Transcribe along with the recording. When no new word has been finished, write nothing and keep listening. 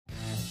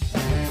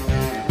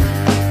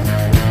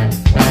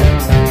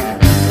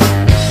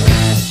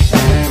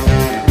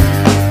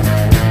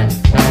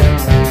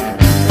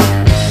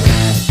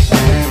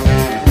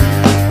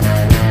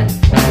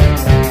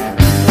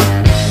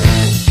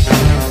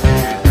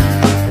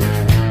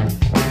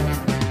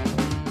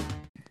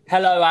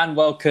Hello and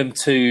welcome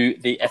to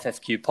the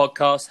FFQ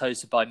podcast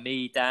hosted by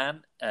me,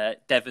 Dan,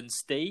 Devon,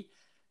 Steve.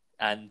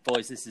 And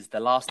boys, this is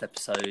the last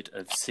episode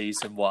of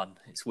season 1.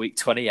 It's week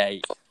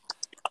 28.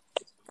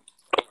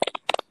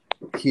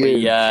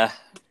 Huge.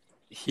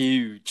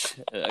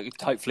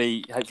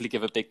 Hopefully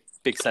give a big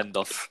send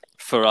off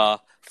for our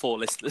 4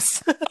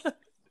 listeners.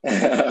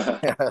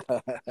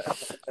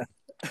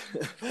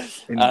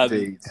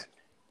 Indeed.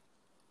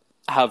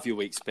 How have your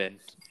weeks been?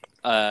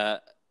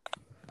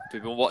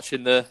 Have you been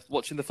watching the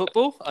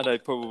football? I know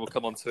probably we'll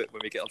come on to it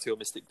when we get onto your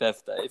Mystic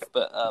Dev, Dave.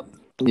 But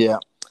yeah.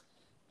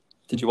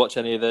 Did you watch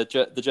any of the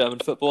German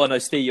football? I know,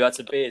 Steve, you had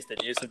some beers,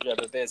 didn't you? Some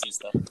German beers and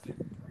stuff.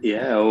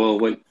 Yeah, well,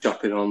 went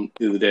shopping on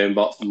the other day and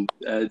bought some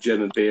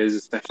German beers,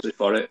 especially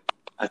for it.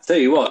 I tell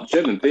you what,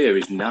 German beer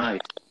is nice.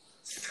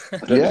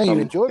 Yeah, you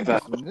enjoyed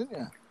that one, didn't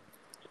you?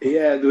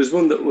 Yeah, there was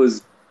one that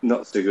was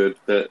not so good,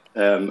 but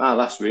I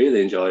last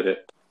really enjoyed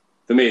it.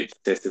 For me, it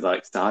just tasted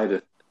like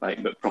cider,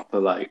 but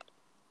proper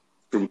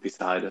grumpy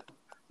cider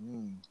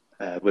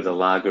with a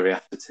lagery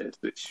aftertaste,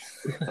 which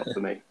is not for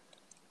me.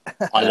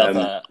 I love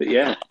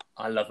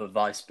I love a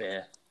Weiss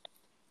beer.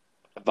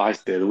 A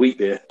Weiss beer, the wheat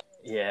beer.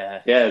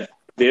 Yeah. Yeah,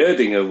 the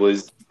Erdinger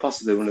was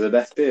possibly one of the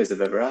best beers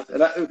I've ever had.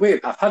 And weird,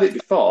 I've had it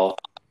before,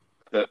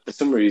 but for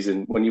some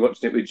reason, when you're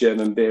watching it with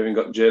German beer and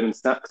got German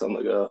snacks on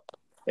the go,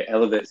 it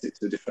elevates it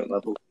to a different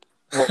level.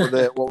 What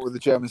were the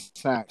German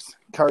snacks?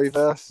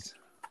 Currywurst,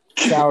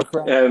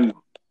 sauerkraut.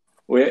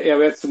 We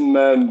had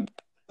some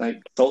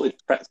salted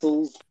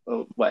pretzels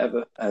or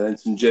whatever, and then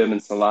some German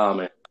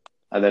salami.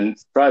 And then,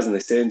 surprisingly,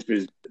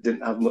 Sainsbury's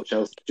didn't have much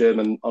else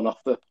German on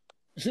offer.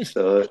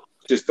 So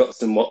just got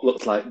some what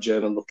looked like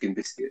German-looking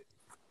biscuits.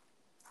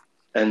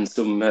 And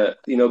some,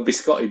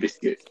 biscotti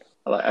biscuits.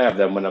 I have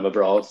them when I'm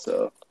abroad,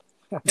 so...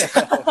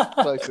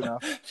 Close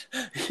enough.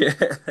 Yeah.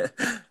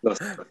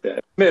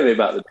 Mainly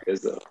about the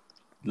beers, though.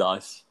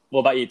 Nice. What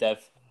about you, Dev?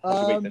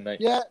 How's your week been,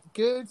 mate? Yeah,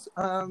 good.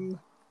 I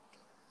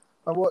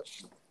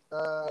watched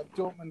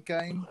Dortmund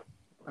game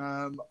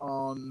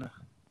on...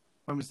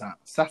 When was that?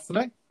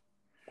 Saturday?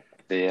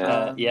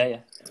 Yeah.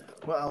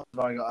 What else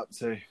have I got up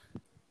to?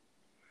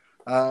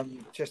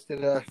 Just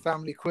did a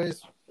family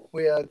quiz.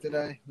 We did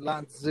a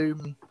lad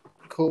Zoom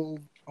call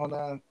on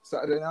a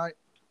Saturday night.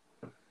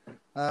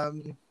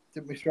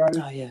 Didn't we, Strive?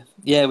 Oh, yeah.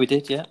 Yeah, we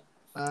did, yeah.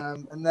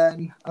 And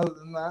then, other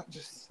than that,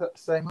 just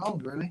same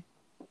old, really.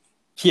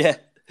 Yeah.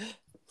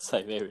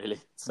 Same here, really.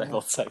 Same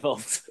old.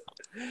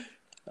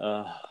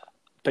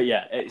 But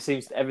yeah,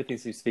 everything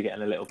seems to be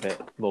getting a little bit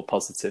more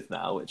positive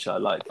now, which I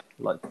like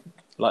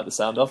the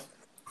sound of.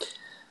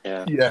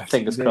 Yeah.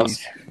 Fingers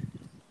crossed.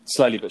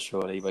 Slowly but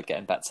surely, we're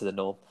getting back to the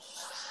norm.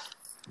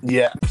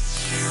 Yeah.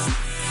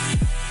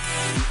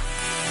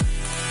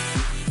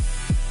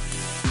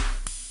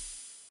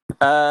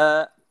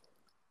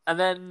 And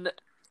then,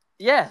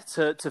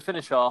 to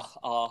finish our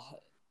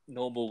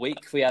normal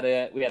week, we had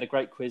a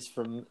great quiz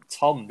from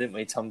Tom, didn't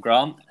we? Tom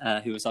Grant,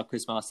 who was our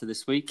quiz master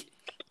this week.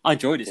 I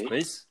enjoyed his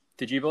quiz.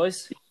 Did you,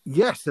 boys?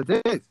 Yes, I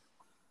did.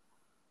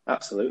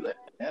 Absolutely.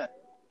 Yeah.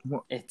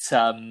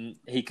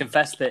 He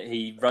confessed that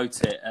he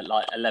wrote it at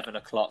 11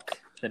 o'clock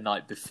the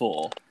night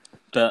before,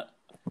 but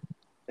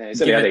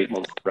he's only had 8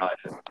 months to write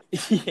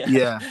it.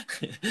 Yeah.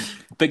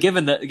 But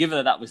given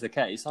that was the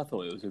case, I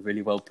thought it was a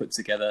really well put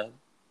together,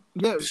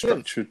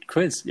 structured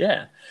quiz.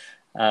 Yeah.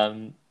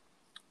 Should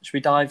we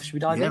dive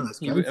in? Let's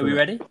go Are we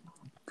ready?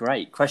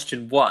 Great.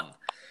 Question 1.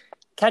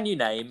 Can you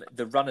name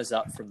the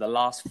runners-up from the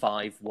last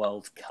 5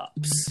 World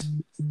Cups?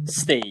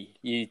 Steve,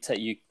 you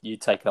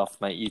take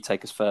off, mate. You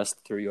take us first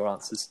through your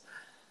answers.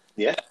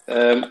 Yeah.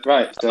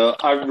 Right. So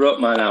I wrote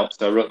mine out.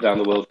 So I wrote down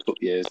the World Cup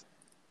years,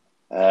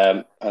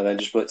 and then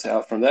just worked it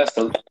out from there.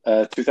 So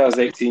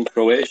 2018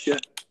 Croatia,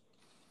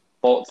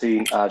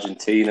 14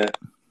 Argentina,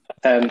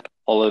 10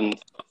 Holland,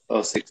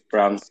 06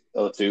 France,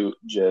 02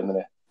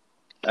 Germany,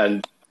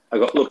 and I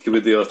got lucky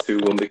with the 02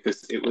 one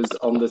because it was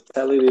on the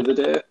telly the other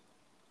day.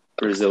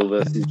 Brazil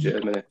versus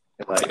Germany.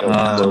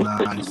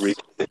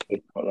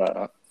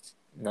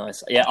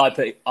 Nice. Yeah, I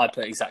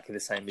put exactly the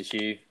same as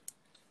you,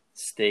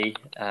 Steve.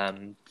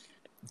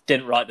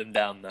 Didn't write them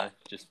down though.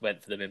 Just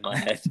went for them in my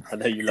head. I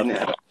know you love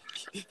it.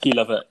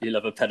 You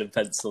love a pen and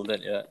pencil,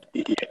 don't you?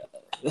 Yeah.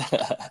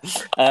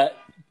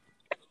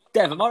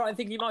 Dev, am I right in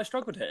thinking you might have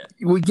struggled here?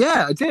 Well,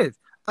 yeah, I did.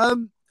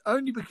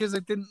 Only because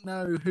I didn't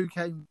know who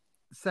came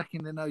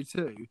second in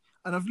 02.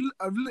 And I've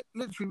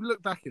literally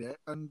looked back at it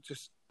and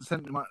just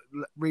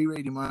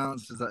rereading my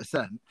answers that I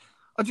sent.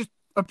 I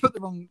put the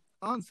wrong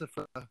answer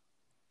for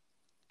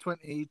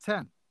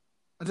 2010.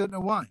 I don't know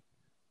why.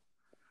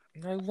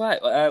 No way.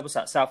 What's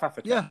that? South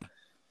Africa?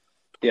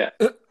 Yeah.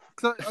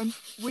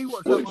 We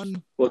watched that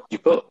one. What did you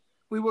put?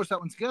 We watched that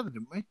one together,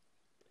 didn't we?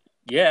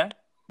 Yeah.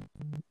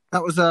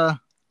 That was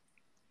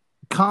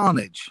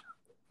Carnage.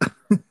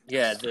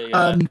 Yeah,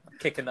 the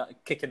kicking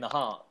the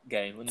heart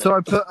game. Wasn't so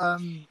it? I put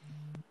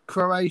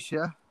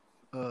Croatia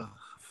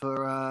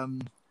for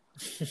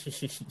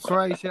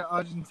Croatia,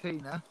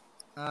 Argentina,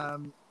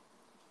 and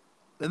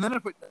then I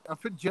put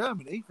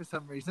Germany for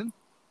some reason.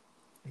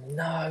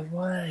 No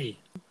way.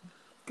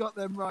 Got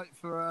them right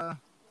for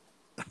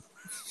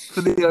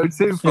for the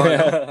O2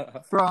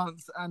 final,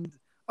 France, and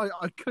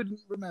I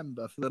couldn't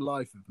remember for the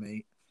life of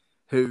me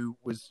who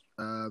was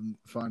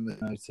finally in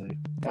O2.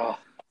 Oh,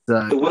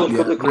 So, the World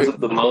Cup that comes up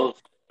the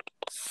most.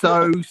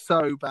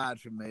 So bad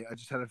for me. I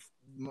just had it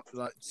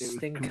was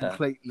Stinker.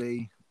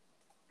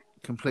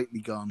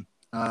 completely gone.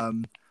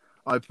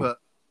 I put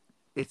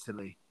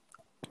Italy.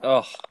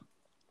 Oh,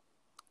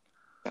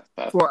 That's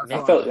bad. What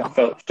I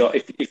felt sure.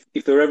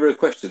 If there were ever a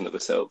question that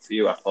was settled for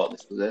you, I thought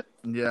this was it.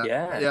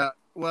 Yeah.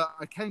 Well,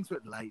 I came to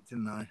it late,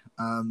 didn't I?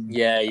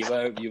 yeah,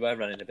 you were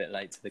running a bit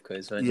late to the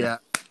quiz, weren't you? Yeah,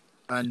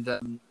 and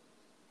it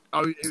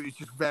was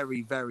just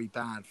very, very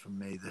bad from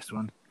me. This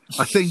one,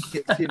 I think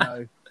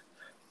it's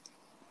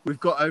we've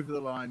got over the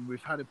line.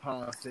 We've had a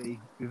party.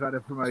 We've had a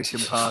promotion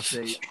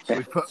party.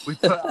 We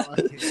put out our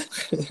kids.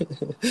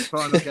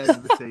 Final game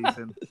of the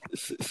season.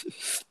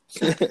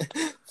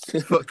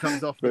 Foot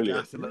comes off the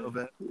gas a little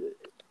bit.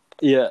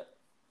 Yeah,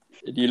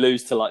 and you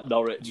lose to like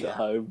Norwich at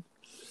home.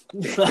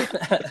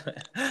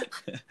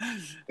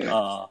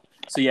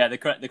 So yeah, the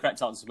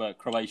correct answers were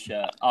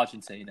Croatia,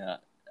 Argentina,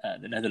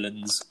 the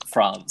Netherlands,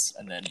 France,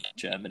 and then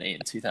Germany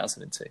in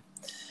 2002.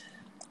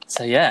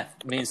 So yeah,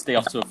 me and Steve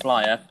off to a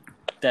flyer.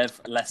 Dev,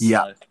 less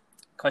so.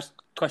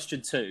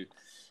 Question 2.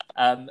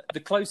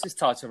 The closest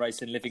title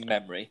race in living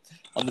memory.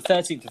 On the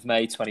 13th of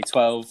May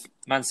 2012,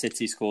 Man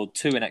City scored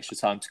 2 in extra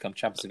time to become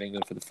champions of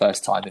England for the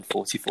first time in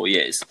 44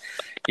 years.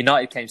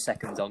 United came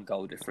second on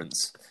goal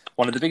difference.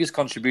 One of the biggest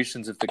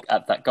contributions at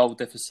that goal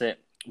deficit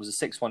was a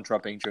 6-1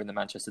 drubbing during the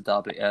Manchester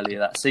derby earlier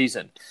that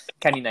season.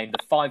 Can you name the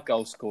 5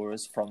 goal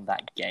scorers from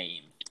that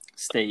game?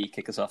 Steve,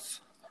 kick us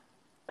off.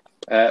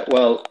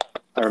 Well,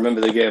 I remember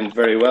the game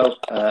very well,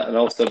 and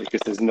also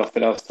because there's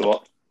nothing else to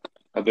watch.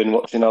 I've been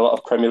watching a lot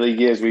of Premier League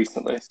years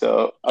recently,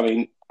 so I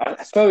mean,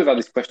 I swear we've had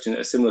a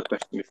similar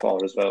question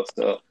before as well.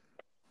 So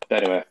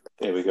anyway,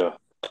 here we go.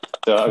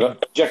 So I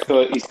got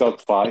Dzeko, he scored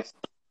twice.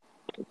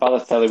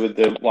 Balotelli with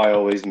the "Why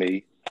always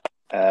me,"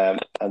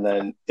 and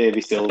then Davy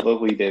Silva,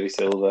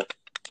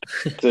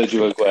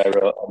 Sergio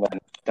Aguero, and then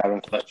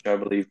Darren Fletcher, I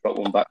believe, got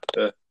one back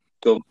for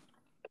Gum.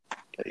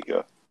 There you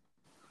go.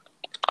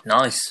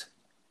 Nice.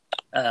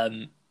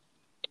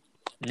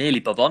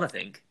 Nearly Bob on, I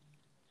think.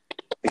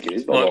 I think it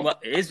is Bob. Well,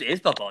 it is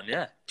Bob on,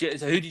 yeah.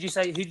 So who did you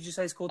say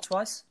scored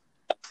twice?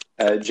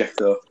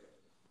 Dzeko.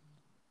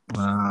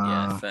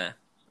 Yeah, fair.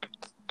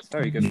 It's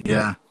very good.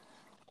 Yeah.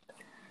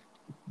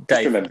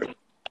 Dave,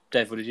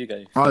 what did you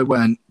go? I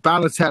went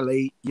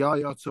Balotelli,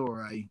 Yaya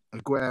Toure,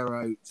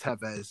 Aguero,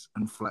 Tevez,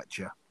 and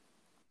Fletcher.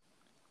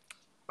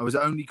 I was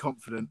only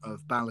confident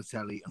of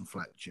Balotelli and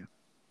Fletcher.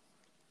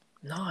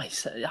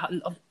 Nice.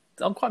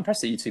 I'm quite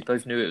impressed that you two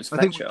both knew it was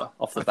Fletcher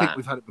off the bat. I think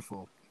we've had it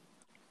before.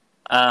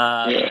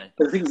 Yeah.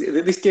 The thing is,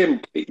 this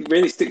game, it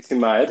really sticks in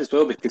my head as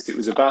well because it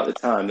was about the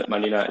time that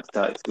Man United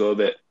started to go a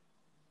bit,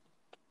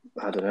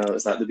 I don't know,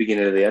 it's like the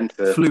beginning of the end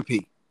for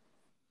Floopy.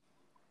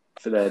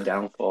 For their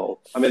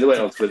downfall. I mean, they went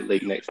on to win the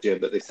league next year,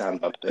 but they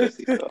signed Van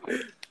Persie. So.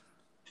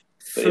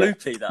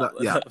 Floopy, that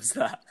was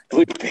that.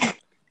 Floopy.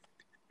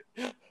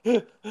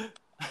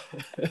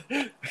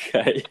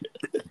 Okay.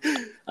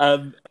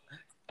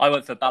 I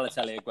went for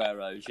Balotelli,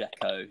 Aguero,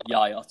 Dzeko,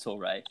 Yaya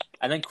Toure,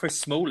 and then Chris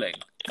Smalling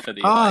for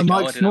the.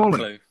 Mike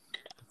Smalling.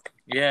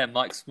 Yeah,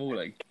 Mike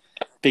Smalling.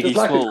 Biggie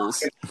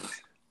Smalls.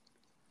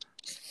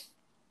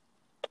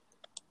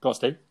 Go on,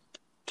 Steve.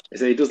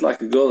 So he does like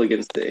a goal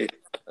against City.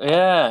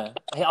 Yeah,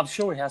 I'm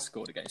sure he has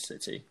scored against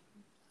City.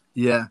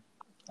 Yeah.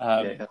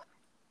 But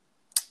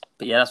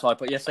yeah, that's why I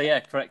put. Yeah, so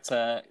yeah, correct.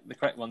 The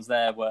correct ones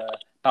there were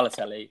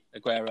Balotelli,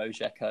 Aguero,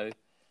 Dzeko,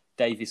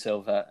 Davy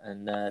Silva,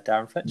 and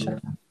Darren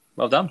Fletcher. Yeah.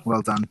 Well done.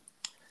 Well done.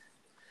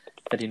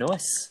 Very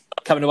nice.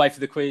 Coming away for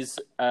the quiz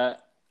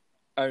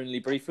only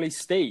briefly.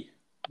 Steve,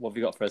 what have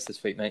you got for us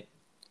this week, mate?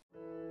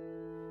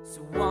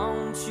 So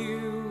won't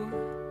you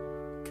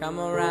come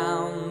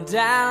around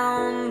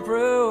down,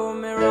 prove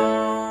me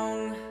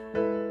wrong?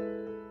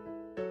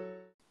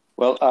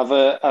 Well,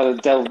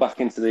 I've delved back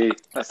into the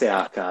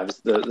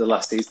archives, the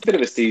last season, a bit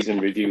of a season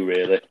review,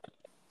 really.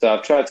 So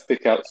I've tried to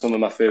pick out some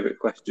of my favourite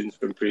questions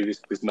from previous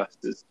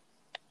Quizmasters.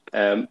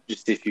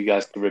 Just see if you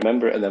guys can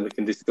remember it, and then we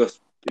can discuss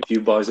if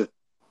you boys have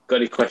got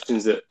any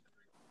questions that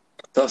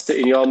sort of sit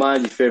in your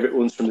mind, your favourite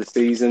ones from the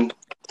season,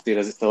 seeing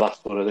as it's the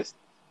last one of this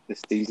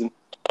season.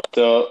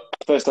 So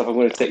first off, I'm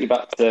going to take you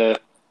back to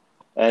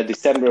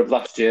December of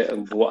last year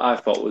and what I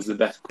thought was the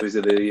best quiz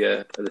of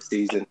the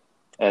season.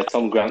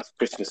 Tom Grant's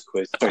Christmas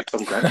quiz. Sorry,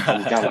 Tom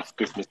Gant's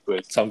Christmas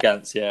quiz. Tom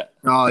Gant's, yeah.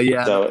 Oh,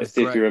 yeah. So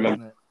see if you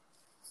remember.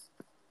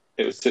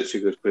 It was such a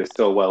good quiz,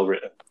 so well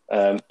written.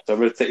 So I'm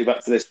going to take you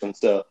back to this one.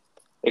 So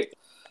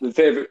my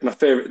favourite,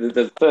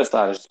 the first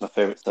line is just my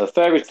favourite. So,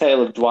 Fairy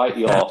Tale of Dwight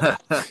York.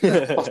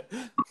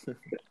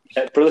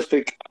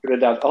 Prolific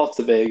Trinidad or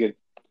Tobago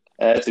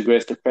to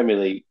grace the Premier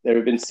League. There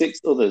have been 6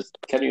 others.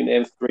 Can you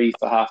name 3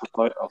 for half a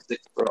point or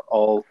 6 for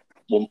all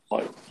 1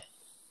 point?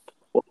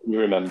 What can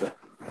you remember?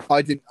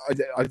 I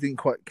didn't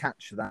quite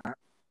catch that.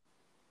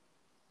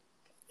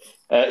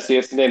 So you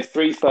have to name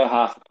 3 for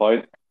half a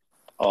point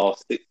or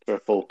 6 for a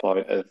full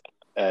point of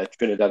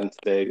Trinidad and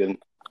Tobago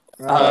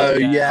Oh,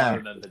 yeah. I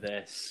remember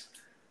this.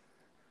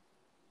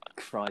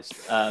 Christ.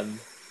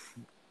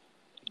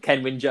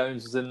 Kenwyn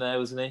Jones was in there,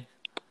 wasn't he?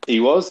 He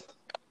was.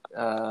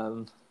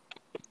 Um,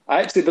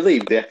 I actually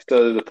believe the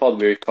episode of the pod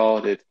we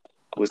recorded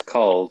was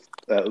called.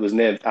 It was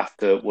named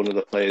after one of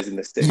the players in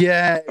the stick.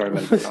 Yeah. If I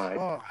remember right.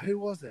 Oh, who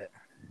was it?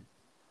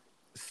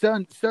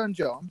 Stern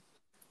John.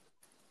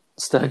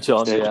 Stern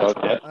John,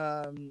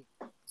 yeah.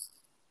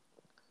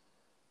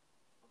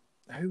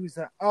 Who was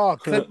that? Oh,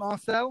 Clint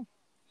Marcel.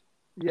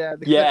 Yeah,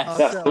 the Yes, Clint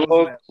that's Marcel. the one.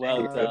 Wasn't it?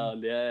 Well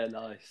done. Yeah,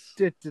 nice.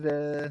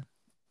 Da-da-da.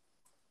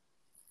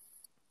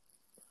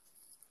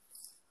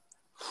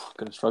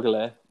 Gonna struggle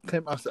here.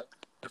 Clint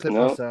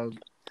Marcel.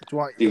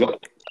 Dwight. You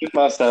got Keith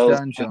Marcel,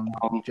 Stern John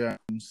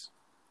Jones.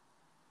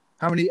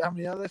 How many are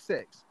there?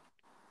 6.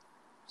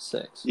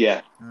 6.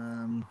 Yeah.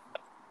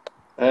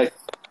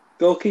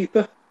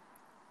 Goalkeeper.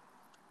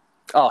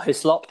 Oh,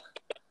 Hislop.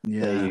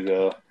 There Yeah. you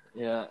go.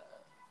 Yeah.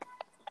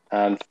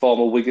 And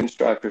former Wigan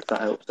striker, if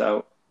that helps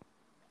out.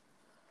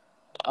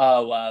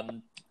 Oh,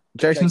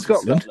 Jason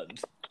Scotland.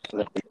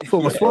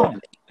 Former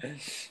Swan.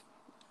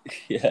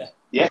 Yeah.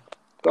 Yeah,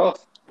 of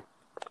course.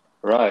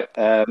 Right.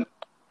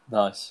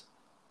 Nice.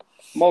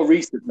 More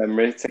recent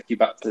memory, take you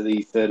back to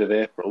the 3rd of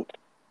April,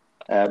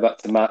 back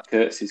to Mark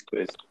Curtis's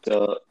quiz.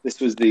 So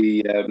this was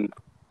the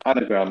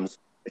anagrams,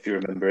 if you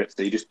remember it.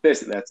 So you just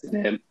basically had to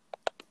name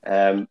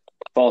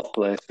 4th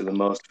place for the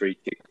most free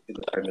kicks in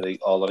the Premier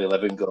League, all on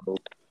 11 goals.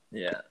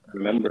 Yeah.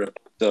 Remember it.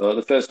 So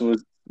the first one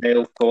was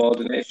nail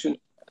coordination.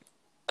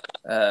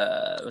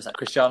 Was that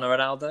Cristiano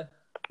Ronaldo?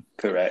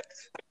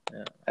 Correct.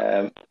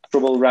 Yeah.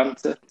 Trouble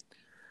ranter.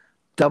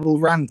 Double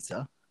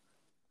ranter.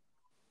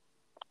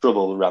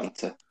 Trouble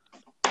ranter.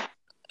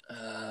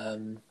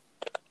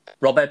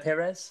 Robert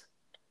Perez?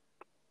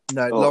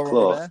 No, Oh, Laurent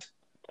close. Robert.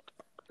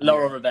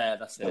 Laurent Robert,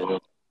 that's it. Oh.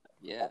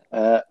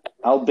 Yeah.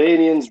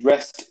 Albanians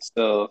rest.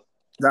 So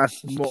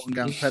That's Morton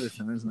Gans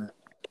Pedersen, isn't it?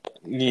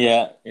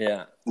 Yeah,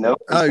 yeah. no.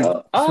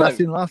 Oh, Oh.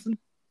 Sebastian Larson.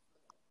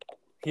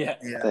 Yeah.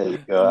 There you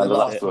go. The And the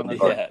last last one,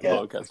 one. yeah. Yeah.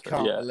 Morgan Gansford,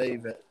 Can't yeah.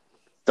 believe it.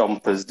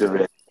 Stompers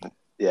Durant.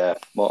 Yeah,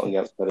 Morton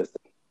against Pedersen.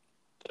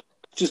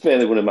 It's just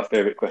mainly one of my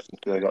favourite questions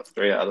because I got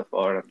 3 out of the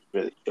 4 and I'm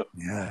really shocked.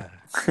 Yeah.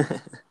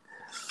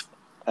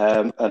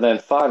 And then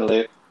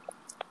finally,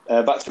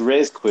 back to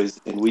Ray's quiz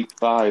in week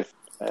 5.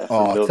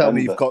 Oh, November. tell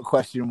me you've got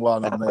question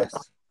 1 on this.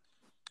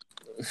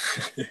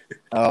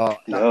 Oh,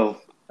 No,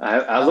 I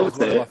that was loved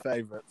one it. of my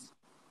favourites.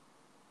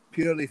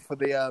 Purely for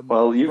the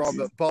Well, you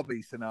Robert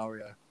Bobby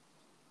scenario.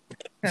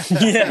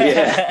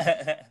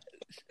 Yeah.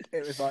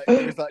 It was like I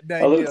name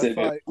looked your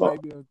at it. 5,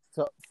 maybe your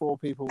top 4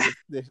 people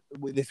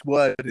with this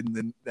word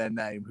in their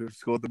name who have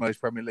scored the most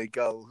Premier League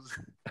goals.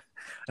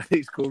 I think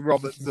it's called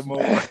Robert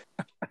Zamora.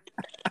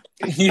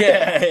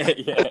 Yeah.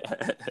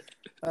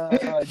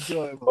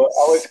 Enjoyable.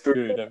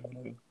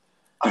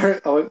 I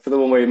went for the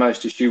one where he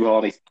managed to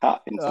shoehorn his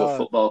hat into a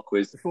football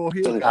quiz. Before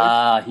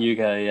Hugo.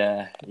 Hugo,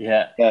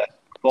 yeah.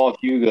 4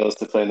 Hugos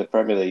to play in the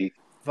Premier League.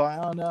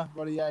 Viana,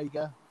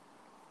 Rodallega.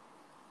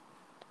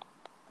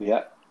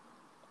 Yeah.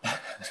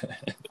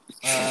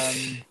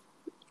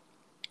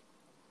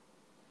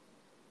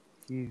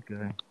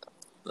 Hugo.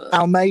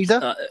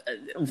 Almeida?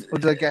 Or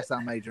did I guess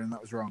Almeida and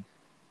that was wrong?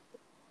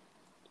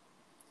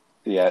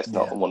 Yeah, it's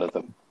not one of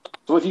them.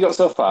 So what have you got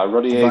so far?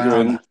 Rodallega Viana.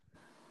 and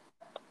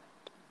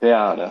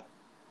Viana.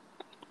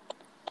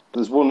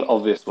 There's one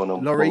obvious one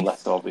and Lloris. one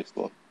less obvious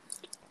one.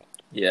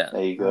 Yeah.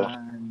 There you go.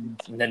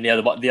 And And then the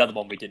other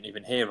one we didn't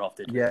even hear of,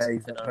 did we? yeah,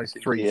 he's Something played else.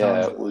 3 Yeah,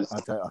 times. it was-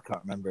 I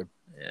can't remember him.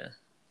 Yeah.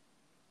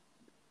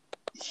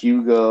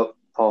 Hugo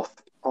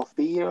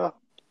Porfirio.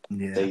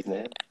 Yeah, His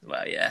name.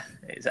 Well, yeah,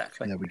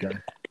 exactly. there we go.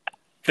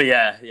 But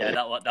yeah,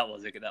 that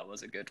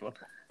was a good one.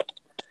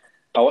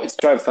 I wanted to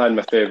try and find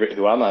my favourite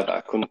Who Am I, but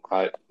I couldn't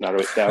quite narrow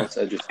it down.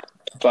 So I just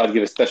thought I'd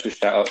give a special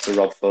shout out to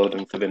Rob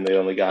Foden for being the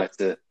only guy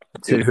to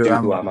do Who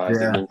Am I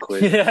in one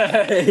quiz.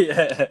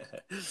 Yeah.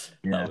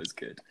 That was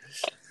good.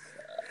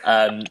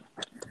 The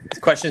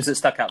questions that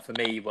stuck out for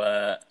me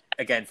were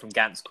again from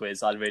Gant's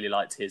quiz. I really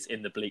liked his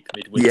In the Bleak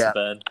Midwinter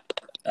Burn.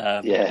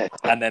 Yeah.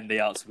 And then the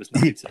answer was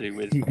nothing to do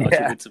with Nigel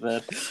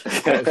Winterburn.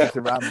 That was just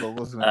a ramble,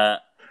 wasn't it?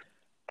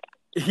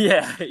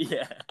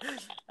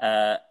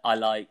 I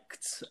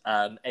liked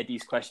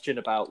Eddie's question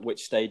about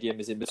which stadium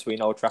is in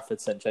between Old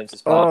Trafford, St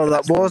James's Park. Oh,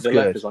 that was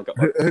good. Because I got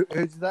my, Who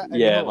did that? Eddie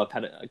yeah, Hall? my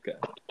pen.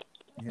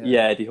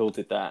 Yeah, Eddie Hall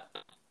did that.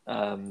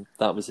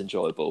 That was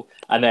enjoyable.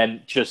 And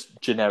then just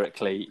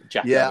generically,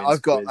 Jack Owens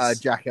I've got quiz.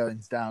 Jack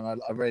Owens down.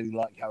 I really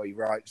like how he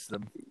writes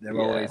them. They're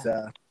always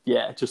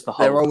just the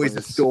whole. they're always a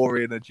quiz.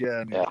 story and a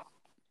journey.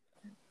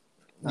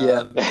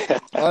 Yeah.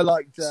 I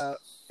liked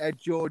Ed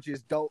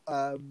George's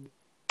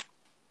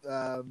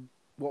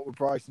what were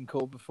Bryson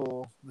called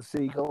before? The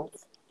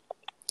Seagulls?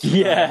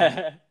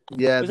 Yeah.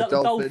 Yeah, Was the that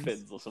the Dolphins.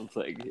 Dolphins or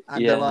something?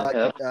 And yeah. I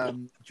like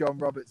John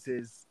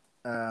Roberts'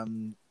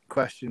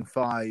 question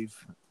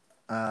 5,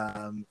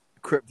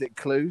 cryptic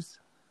clues.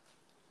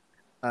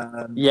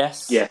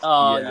 Yes. Yes.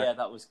 Oh, Yeah. yeah,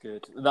 that was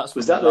good. That's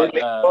Was that that like the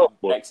Nick Pope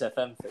one?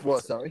 XFM thing.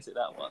 What, sorry? Is it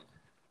that one?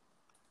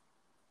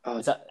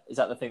 Is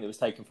that the thing that was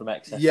taken from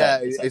XFL?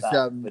 Yeah, Is that it's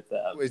that is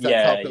with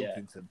that Carl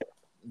Pilkington?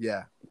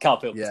 Yeah, Carl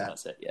Pilkington. Yeah.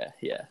 That's it.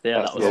 Yeah.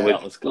 That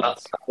Well, was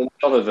class. None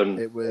of them.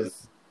 it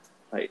was.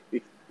 Like,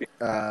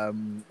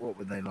 What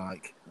were they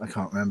like? I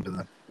can't remember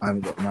them. I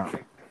haven't got them up.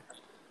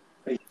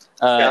 It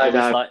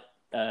was like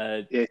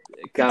yeah,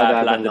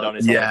 Kebab landed on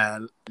his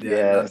head.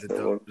 that's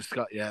the one.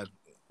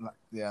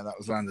 That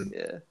was Landon.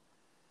 Yeah.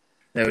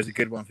 There was a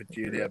good one for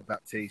Julia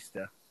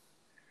Baptista.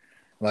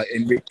 Like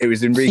it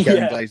was Enrico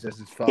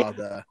Iglesias'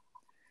 father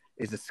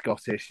is a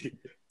Scottish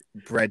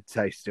bread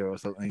taster or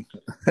something.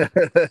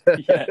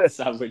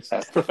 Sandwich,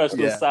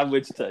 professional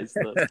sandwich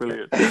taster. That's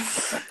brilliant.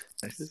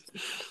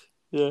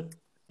 Yeah,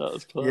 that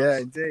was class. Yeah,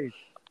 indeed.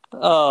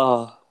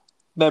 Oh,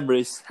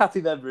 memories,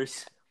 happy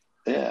memories.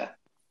 Yeah.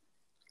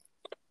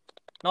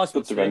 Nice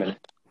one Good to to reminisce.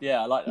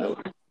 Yeah, I like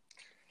that.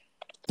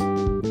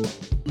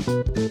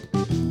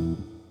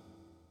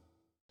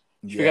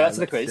 Should we go back to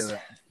the quiz?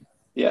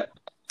 Yeah.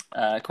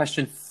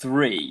 Question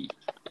 3.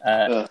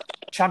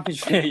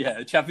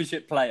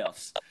 Championship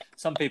playoffs.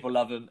 Some people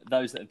love them.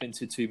 Those that have been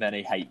to too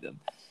many hate them.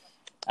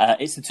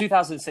 It's the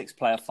 2006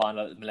 playoff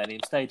final at the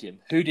Millennium Stadium.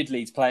 Who did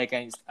Leeds play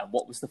against, and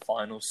what was the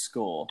final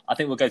score? I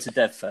think we'll go to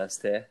Dev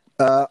first here.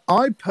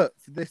 I put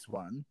for this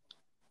one.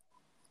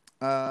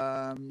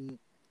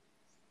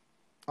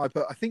 I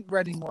think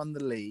Reading won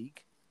the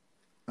league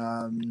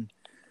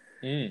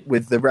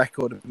with the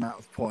record amount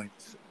of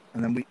points,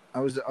 and then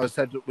I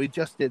said we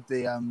just did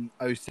the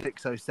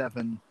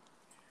 06-07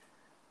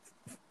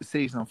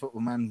 season on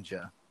Football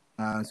Manager,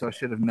 so I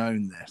should have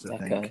known this. I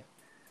think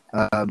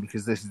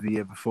because this is the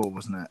year before,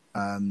 wasn't it?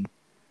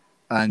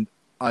 And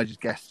I just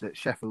guessed it.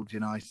 Sheffield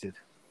United.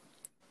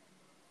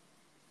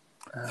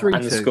 3-2.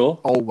 And the score?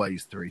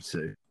 Always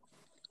 3-2.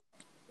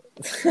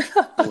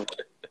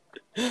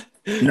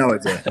 No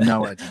idea.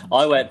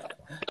 I went.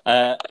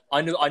 I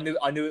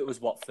knew it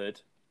was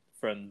Watford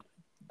from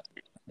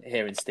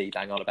hearing Steve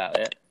bang on about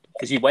it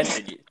because you went,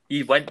 didn't you?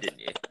 You went, didn't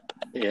you?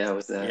 Yeah, I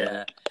was there.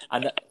 Yeah,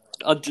 and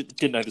I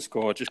didn't know the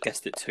score. I just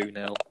guessed it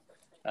 2-0.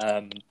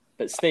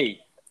 But Steve,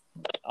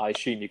 I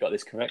assume you got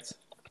this correct.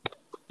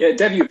 Yeah,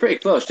 Dev, you were pretty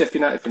close. Sheffield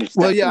United finished.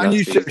 Well, yeah, I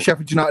knew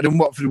Sheffield United and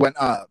Watford went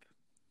up,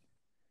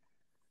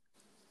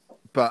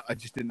 but I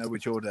just didn't know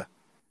which order.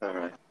 All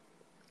right.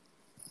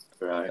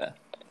 Right. Fair.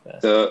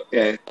 So,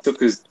 it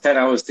took us 10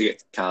 hours to get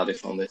to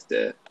Cardiff on this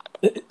day.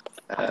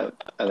 And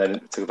then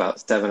it took about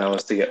 7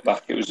 hours to get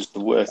back. It was just the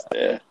worst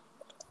day.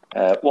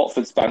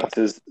 Watford spanked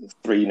us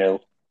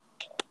 3-0.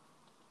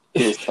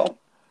 Here's Tom.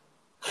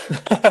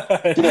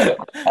 I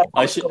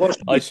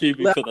assume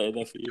we put that in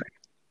there for you.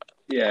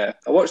 Yeah,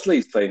 I watched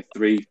Leeds playing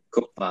 3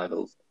 cup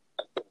finals,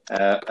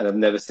 and I've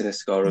never seen a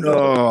score of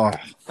goal.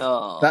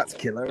 Oh, That's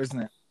killer,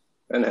 isn't it?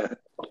 And,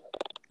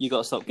 you got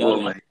to stop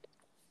going.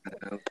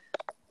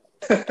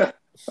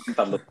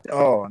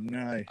 Oh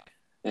no!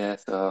 Yeah,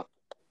 so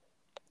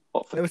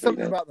Watford There was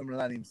something 3-0. about the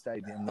Millennium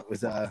Stadium that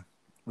was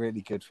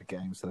really good for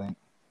games. I think.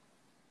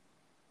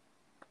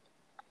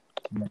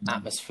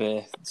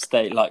 Atmosphere,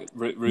 state like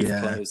roof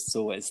Yeah. closed. It's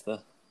always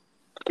the.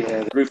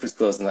 Yeah, the roof was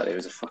closed on that day. It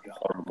was a fucking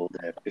horrible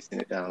day.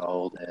 Pissing it down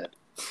all day.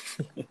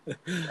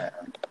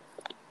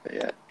 But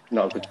yeah,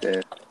 not a good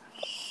day.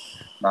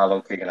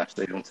 Marlon King and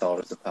Ashley Young tore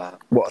us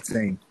apart. What a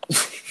team!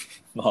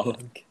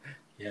 Marlon.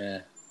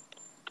 Yeah.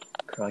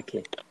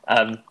 Crikey.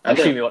 I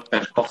assume you want.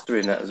 Ben Foster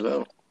in that as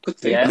well. Good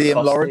team. Yeah, Liam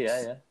Foster, Lawrence.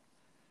 Yeah.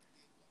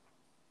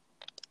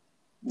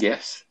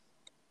 Yes.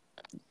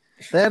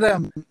 They had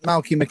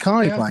Malky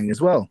Mackay playing as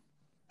well.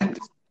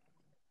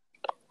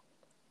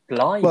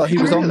 Blind. Well, he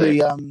was on Really?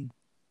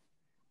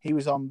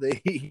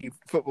 the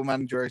Football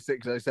Manager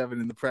 06-07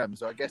 in the Prem,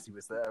 so I guess he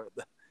was there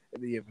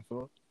the year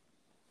before.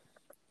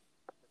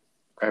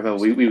 I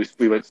remember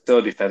we went so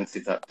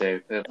defensive that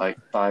day. We had like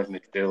 5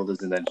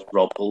 midfielders and then just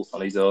Rob Pulse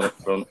on his own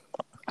up front.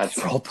 Had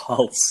Rob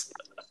Hulse.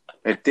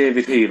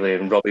 David Healy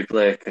and Robbie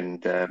Blake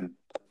and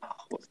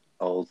what's it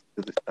called?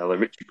 This fella,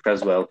 Richie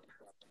Creswell.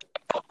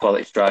 Top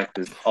quality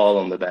strikers, all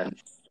on the bench.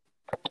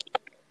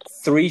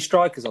 3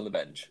 strikers on the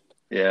bench.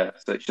 Yeah,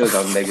 so it shows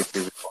how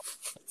negative it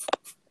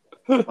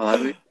was.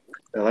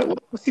 They're like,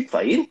 what's he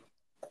playing?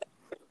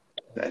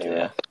 But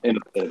anyway,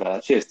 enough about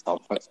that. Cheers, Tom.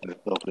 Thanks for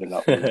opening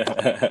that Do one.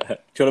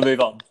 you want to move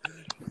on?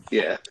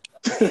 Yeah.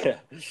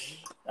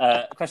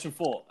 Question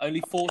 4.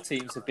 Only 4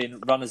 teams have been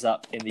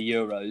runners-up in the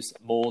Euros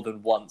more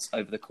than once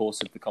over the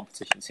course of the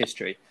competition's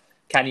history.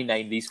 Can you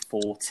name these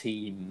 4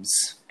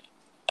 teams?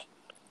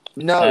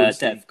 No,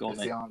 Dev, go on, is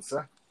mate. the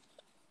answer.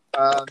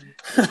 I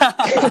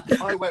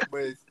went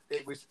with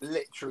it was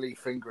literally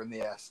finger in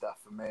the air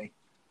stuff for me.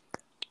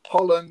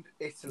 Holland,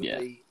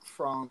 Italy,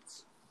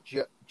 France,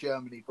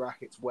 Germany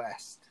 (brackets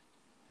West).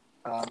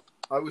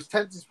 I was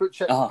tempted to put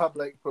Czech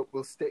Republic, but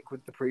we'll stick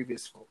with the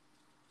previous 4.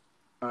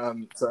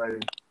 So,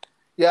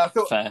 yeah, I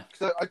thought. Fair.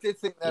 So I did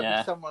think there'd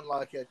be someone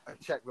like a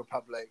Czech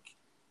Republic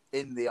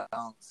in the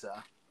answer.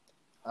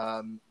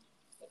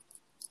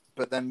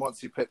 But then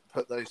once you put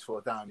those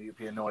 4 down, you'd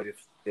be annoyed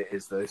if it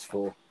is those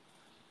 4.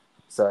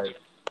 So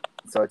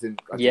I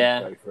didn't go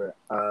for it.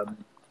 I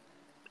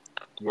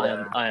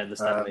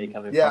understand where you're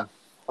coming from.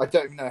 I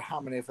don't even know how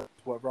many of those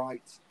were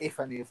right, if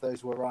any of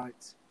those were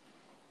right.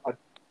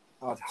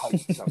 I'd hope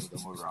some of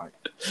them were right.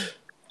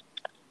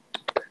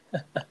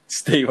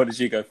 Steve, what did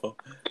you go for?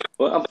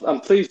 Well, I'm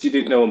pleased you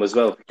didn't know them as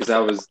well, because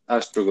I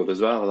struggled as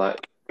well.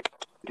 Like,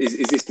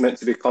 is this meant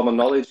to be common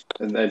knowledge?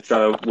 And then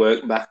trying to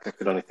work back, I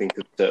could only think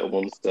of certain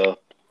ones. So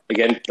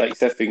again, like you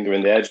said, finger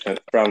in the edge.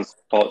 France,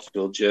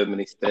 Portugal,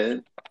 Germany,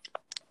 Spain.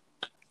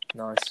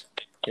 Nice.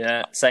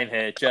 Yeah, same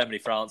here. Germany,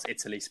 France,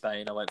 Italy,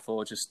 Spain. I went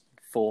for just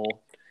 4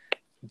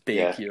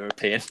 big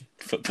European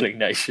footballing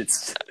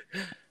nations.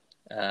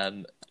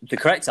 The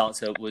correct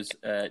answer was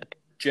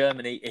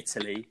Germany,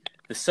 Italy,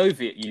 the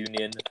Soviet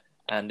Union,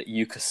 and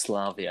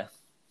Yugoslavia.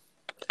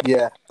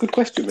 Yeah. Good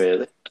question,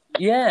 really.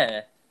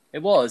 Yeah,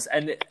 it was.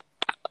 And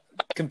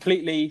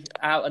completely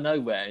out of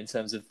nowhere in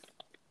terms of,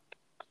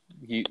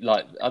 I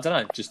don't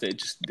know,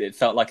 it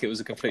felt like it was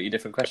a completely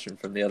different question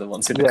from the other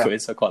ones in the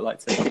quiz. I quite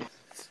liked it.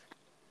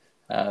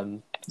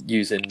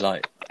 Using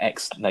like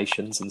X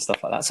nations and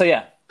stuff like that. So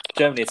yeah,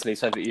 Germany, Italy,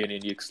 Soviet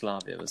Union,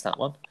 Yugoslavia was that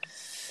one.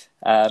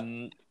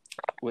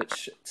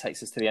 Which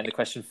takes us to the end of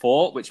question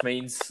 4, which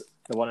means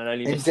the one and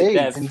only Mystic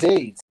Dev.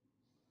 Indeed.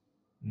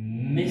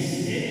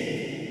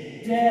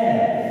 Mystic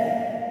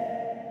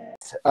Dev.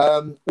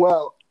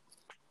 Well,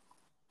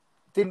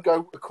 didn't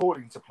go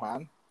according to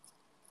plan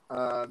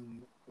for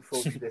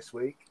me this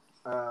week.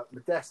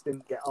 Modeste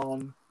didn't get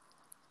on.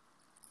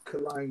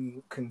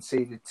 Cologne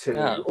conceded 2,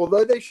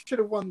 although they should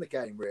have won the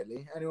game,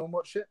 really. Anyone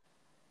watch it?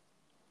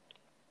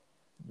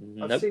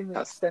 Nope. I've seen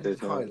the extended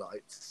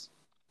highlights.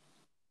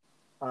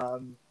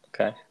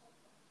 Okay.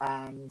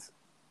 And,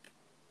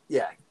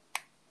 yeah,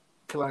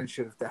 Cologne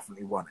should have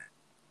definitely won it.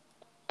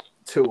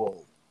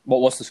 2-2.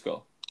 What was the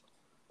score?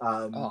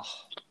 2-0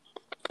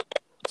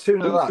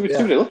 up, yeah.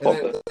 And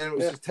then it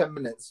was just 10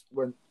 minutes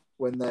when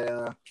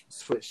they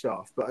switched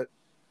off. But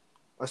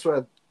I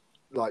swear,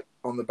 like,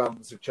 on the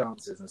balance of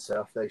chances and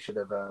stuff, they should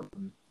have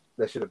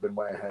been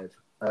way ahead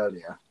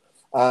earlier.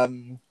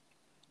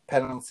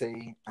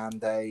 Penalty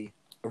and a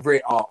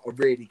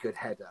really good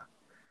header.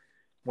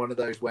 One of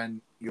those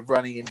when you're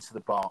running into the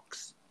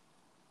box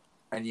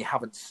and you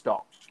haven't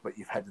stopped, but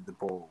you've headed the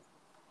ball.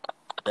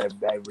 They're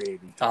really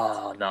good.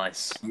 Oh,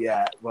 nice.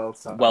 Yeah,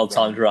 well-timed.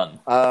 Well-timed run.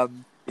 So,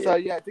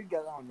 yeah, I didn't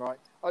get that one right.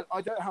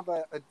 I don't have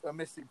a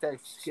Mystic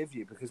Dev to give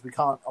you because we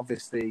can't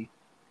obviously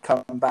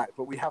come back,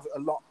 but we have a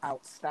lot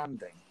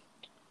outstanding.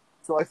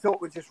 So I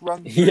thought we'd just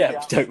run through the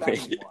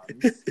outstanding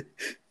ones.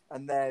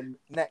 And then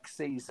next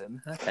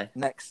season,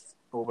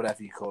 or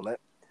whatever you call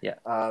it,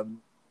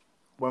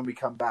 when we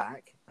come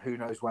back, who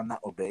knows when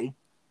that will be,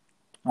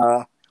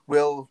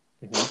 we'll,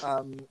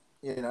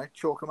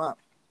 chalk them up.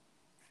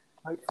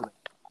 Hopefully.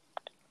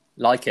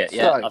 Like it,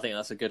 yeah. So, I think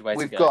that's a good way to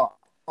go. We've got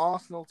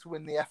Arsenal to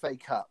win the FA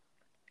Cup.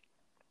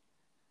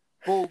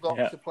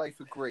 Bulldogs to play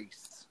for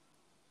Greece.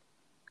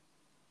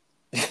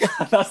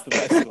 That's the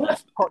best one.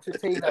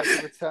 Pochettino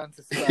to return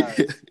to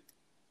Spurs.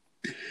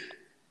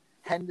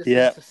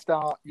 Henderson to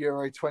start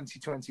Euro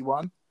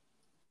 2021.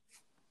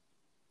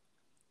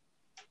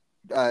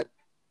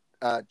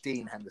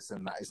 Dean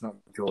Henderson, that is not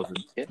Jordan.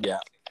 Yeah.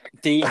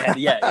 Dean, I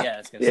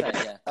was going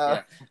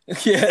to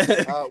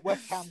say,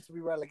 West Ham to be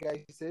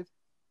relegated.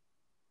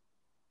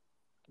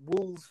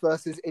 Wolves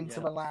versus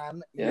Inter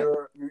Milan,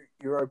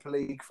 Europa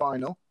League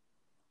final.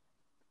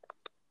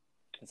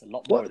 There's a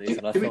lot more of these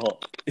than I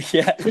thought.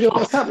 Do we know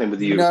what's happening with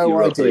the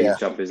Europa League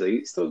Champions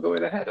League? It's still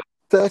going ahead.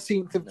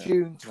 13th of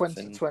June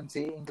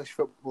 2020, English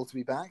football to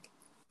be back.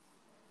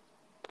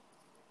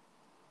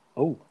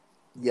 Oh.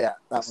 Yeah,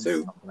 that's not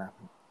going to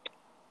happen.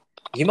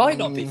 You might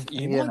not be.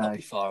 Might not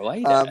be far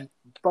away. There.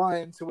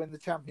 Bayern to win the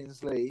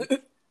Champions League,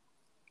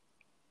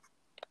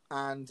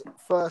 and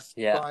first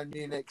Bayern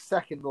Munich,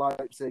 second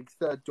Leipzig,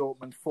 third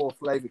Dortmund, fourth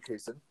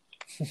Leverkusen.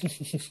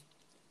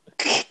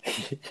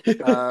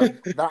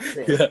 That's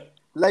it. Yeah.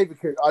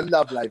 Leverkusen. I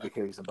love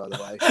Leverkusen, by the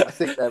way. I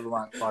think they're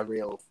my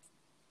real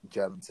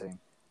German team.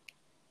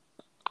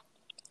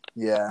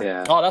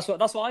 Yeah. Oh, that's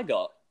what I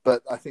got.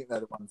 But I think they're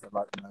the ones that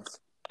like the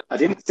most. I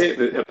didn't say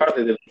that.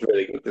 Apparently, they were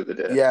really good the other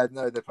day. Yeah,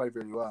 no, they played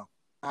really well.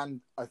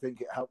 And I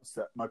think it helps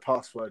that my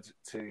password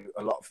to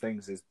a lot of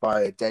things is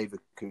by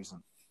David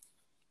Kusen.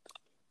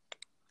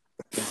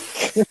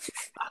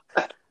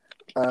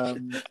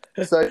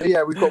 So,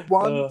 yeah, we've got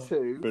 1,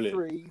 2,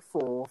 3,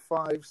 4,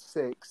 5,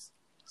 6,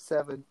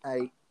 7,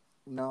 8,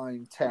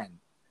 9, 10.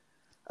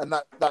 And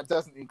that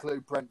doesn't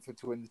include Brentford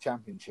to win the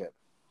championship.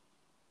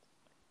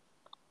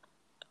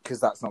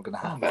 Because that's not going to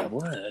happen. Oh, my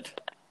word.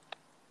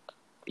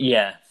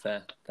 Yeah,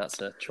 fair.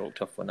 That's a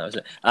chalked off one. That was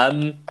it.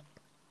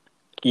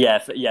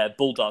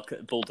 Bulldog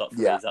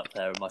is up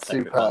there in my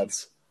favourite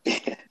ones.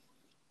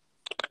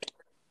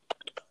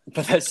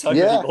 But there's so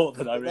many more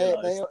than I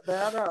realised. They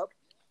add up.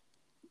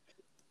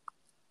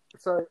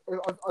 So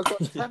I've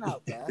got 10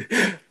 out there,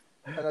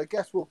 and I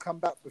guess we'll come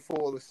back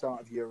before the start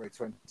of Euro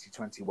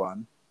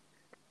 2021.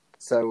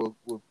 So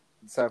we'll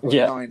I've got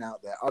 9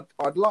 out there.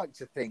 I'd like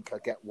to think I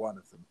get one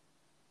of them,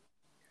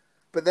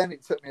 but then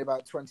it took me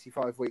about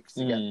 25 weeks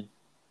to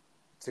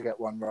get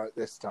one right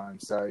this time.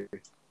 So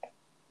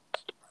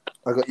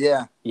I got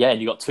Yeah,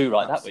 and you got 2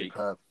 right that that's week.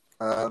 superb.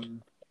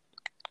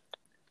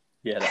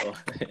 Yeah, that was.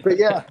 But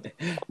yeah,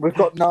 we've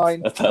got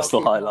 9. A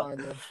personal I'll keep an highlight. eye on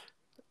them.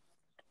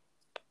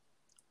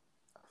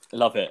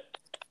 Love it.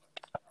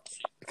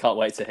 Can't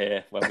wait to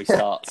hear when we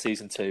start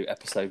season 2,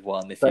 episode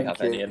 1, if you Thank have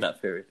you. any in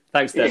that period.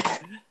 Thanks, Dave.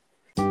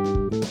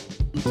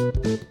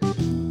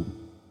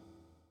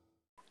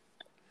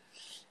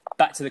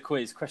 Back to the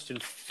quiz. Question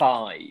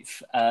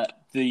 5.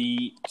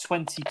 The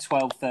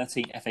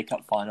 2012-13 FA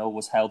Cup final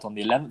was held on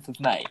the 11th of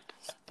May.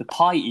 The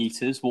Pie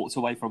Eaters walked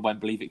away from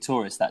Wembley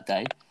victorious that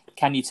day.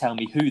 Can you tell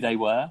me who they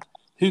were,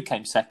 who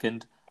came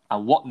second,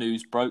 and what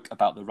news broke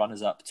about the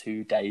runners-up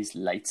 2 days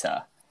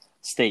later?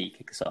 Steve,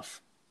 kick us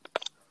off.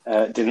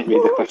 Didn't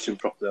read the question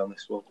properly on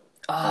this one.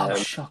 Oh,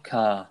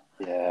 shocker.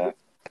 Yeah.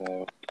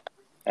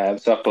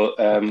 So I put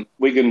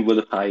Wigan were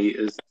the Pie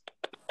Eaters,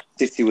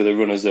 City were the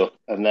runners-up,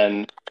 and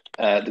then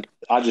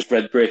I just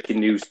read breaking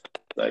news,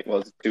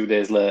 2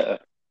 days later.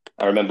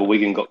 I remember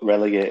Wigan got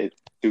relegated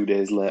 2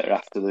 days later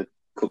after the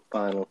cup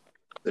final.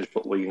 They just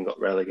put Wigan got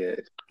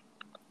relegated.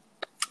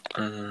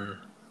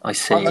 I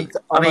see.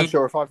 I'm not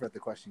sure if I've read the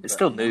question. It's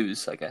still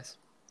news, I guess.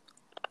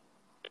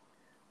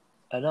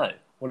 I know.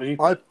 What have you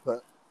I put?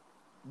 put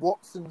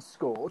Watson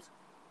scored,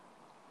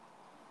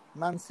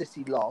 Man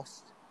City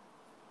lost,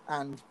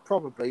 and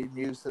probably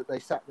news that they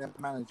sacked their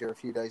manager a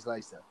few days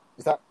later.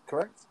 Is that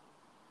correct?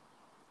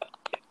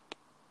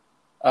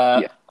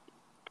 Yeah.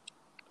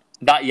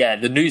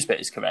 The news bit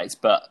is correct,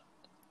 but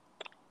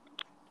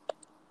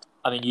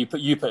I mean, you put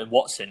in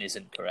Watson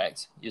isn't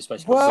correct. You're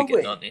supposed to put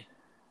Wigan, aren't you?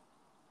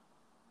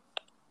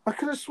 I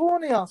could have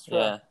sworn he asked for.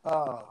 Yeah.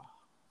 Oh.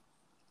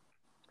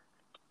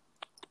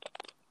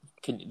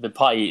 The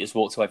Pie Eaters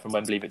walked away from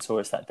Wembley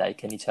victorious that day.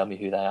 Can you tell me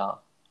who they are?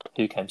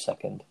 Who came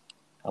second?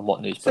 And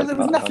what news So broke there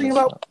was about nothing the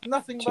about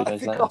runners-up 2 the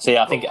days later? kickoff. So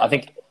yeah, I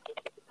think.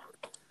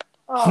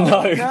 Oh,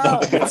 No,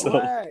 not at all.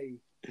 way.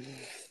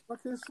 I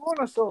could have sworn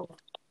I saw.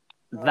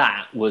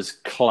 That was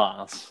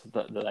class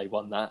that they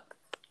won that.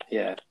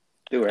 Yeah.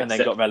 They were And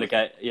then got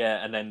relegated.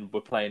 Yeah, and then we're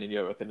playing in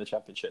Europe in the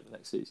Championship the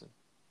next season.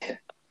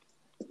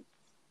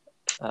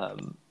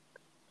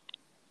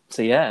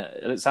 So yeah,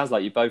 it sounds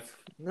like you both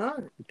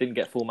didn't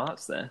get full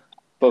marks there.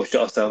 Both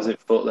shot ourselves in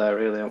foot there,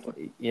 really, haven't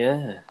we?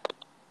 Yeah.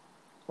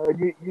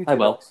 You Oh,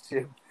 well.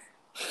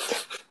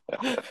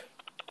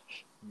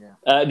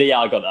 Yeah,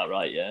 I got that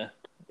right. Yeah.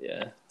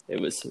 It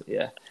was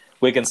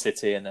Wigan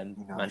City, and then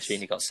Nice.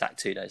 Mancini got sacked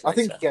 2 days I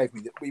later. think he gave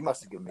me. He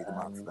must have given me the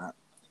mark for that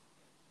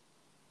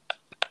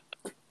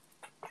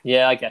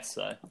Yeah, I guess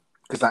so.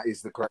 because that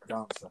is the correct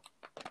answer.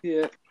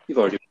 Yeah. You've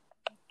already.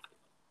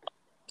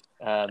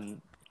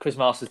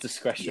 Quizmaster's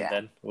discretion. Yeah.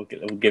 Then we'll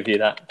give you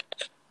that.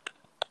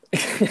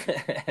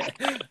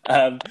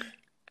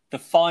 The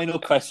final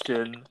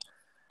question.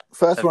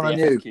 First of one the I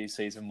knew. FFQ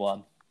season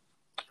 1.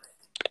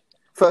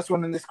 First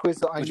one in this quiz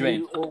that I What do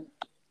you knew.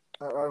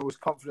 I was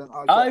confident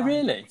I Oh, got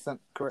really? 100%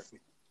 correctly.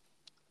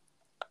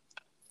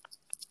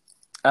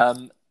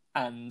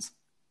 And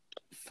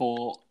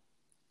for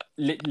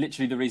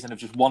literally the reason of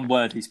just one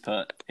word he's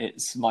put,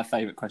 it's my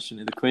favourite question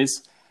in the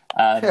quiz.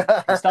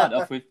 He started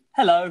off with,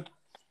 hello.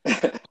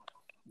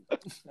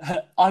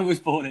 I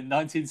was born in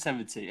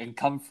 1970 and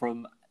come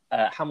from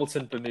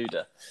Hamilton,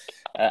 Bermuda.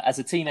 As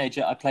a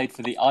teenager, I played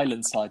for the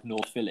island side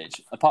North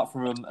Village. Apart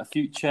from a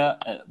future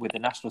with the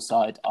national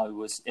side, it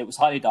was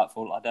highly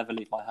doubtful I'd ever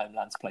leave my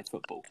homeland to play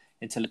football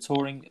until a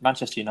touring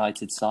Manchester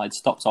United side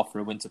stopped off for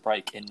a winter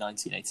break in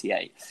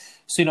 1988.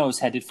 Soon I was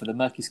headed for the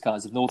murky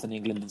skies of northern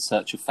England in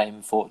search of fame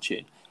and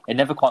fortune. It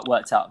never quite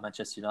worked out at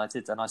Manchester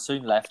United, and I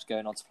soon left,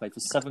 going on to play for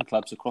 7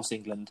 clubs across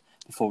England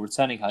before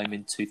returning home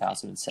in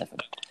 2007.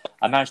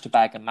 I managed to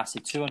bag a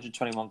massive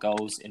 221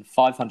 goals in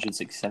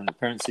 567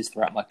 appearances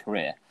throughout my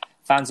career.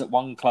 Fans at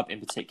one club in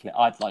particular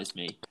idolised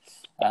me,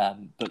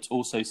 but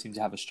also seem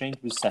to have a strange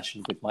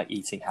obsession with my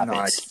eating habits.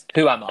 Nice.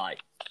 Who am I?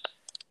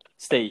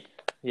 Steve.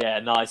 Yeah,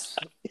 nice.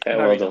 Yeah,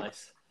 Very well done.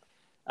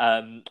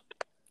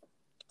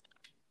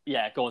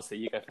 Nice. Go on,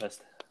 Steve. You go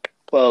first.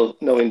 Well,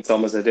 knowing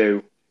Tom as I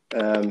do,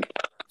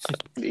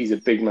 he's a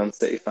big Man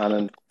City fan,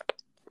 and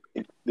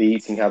the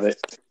eating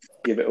habit,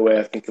 give it away,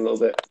 I think, a little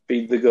bit.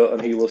 Feed the goat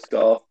and he will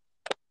score.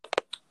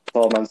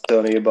 Poor man's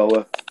Tony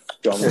Yeboah.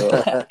 John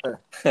Goat.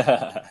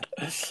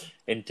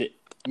 Indeed.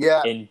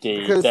 Yeah,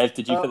 Indeed. because, Dev,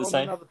 did you put the on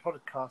same? another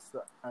podcast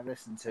that I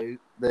listened to,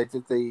 they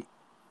did the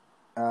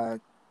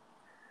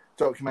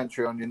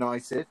documentary on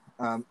United,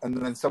 and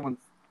then someone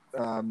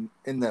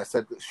in there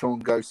said that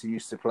Sean Ghosty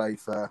used to play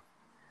for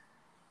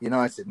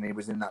United, and he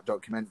was in that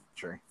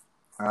documentary.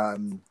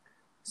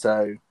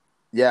 So,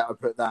 yeah, I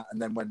put that,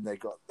 and then when they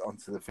got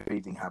onto the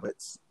feeding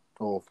habits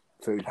or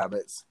food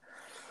habits,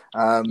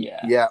 I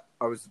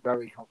was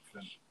very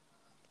confident.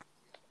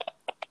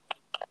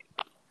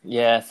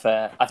 Yeah,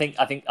 fair. I think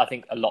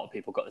a lot of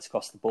people got this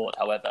across the board.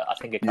 However, I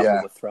think a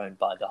couple were thrown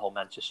by the whole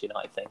Manchester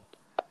United thing.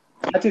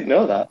 I didn't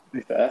know that, to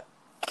be fair.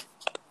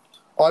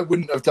 I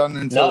wouldn't have done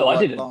until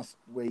I didn't. last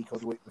week or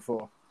the week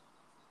before.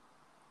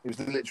 It was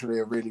literally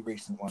a really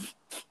recent one.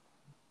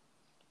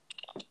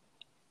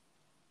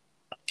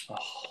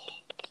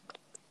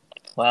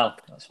 Well,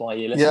 that's why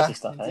you listen Yeah, to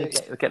stuff, eh?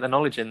 indeed. Get the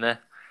knowledge in there.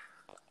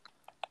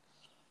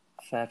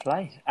 Fair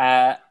play.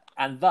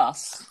 And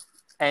thus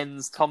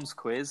ends Tom's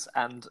quiz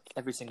and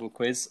every single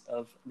quiz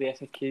of the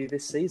FFQ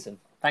this season.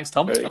 Thanks,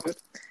 Tom. Very good.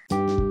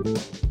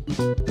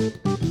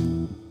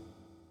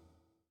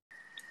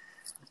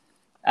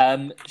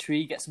 Should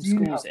we get some You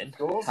scores have in?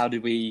 scores. How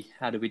do we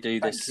do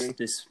Thank you.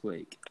 this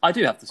week? I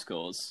do have the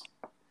scores.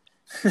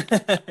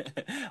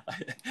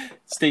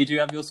 Steve, do you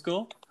have your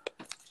score?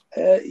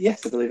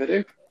 Yes, I believe I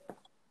do.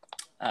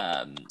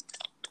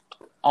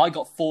 I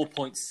got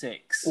 4.6,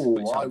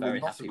 which I I'm would very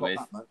not happy have got with.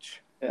 that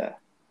much. Yeah.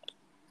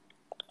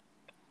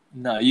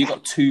 No, you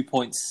got 2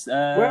 points.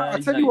 Well, I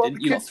tell you what,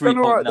 You got the kid's done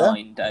all right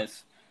 3.9,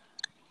 Dave.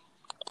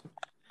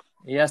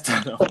 He has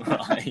done all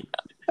right.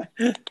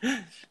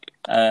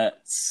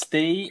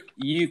 Steve,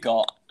 you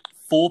got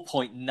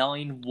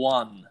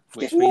 4.91,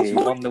 which means you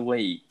won the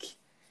week.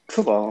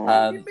 Come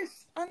on. You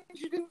missed, and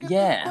you didn't get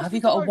Yeah, the have you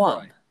got a five 1?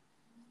 right.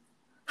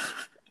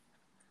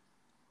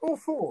 Or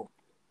 4?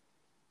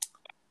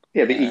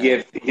 Yeah, but you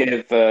give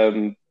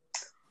I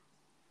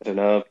don't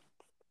know,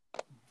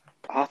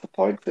 half a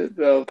point.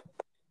 Well,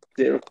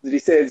 did he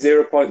say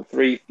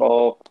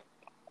 0.34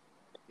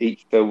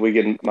 each for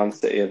Wigan, Man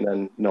City, and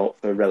then 0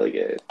 for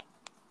relegated?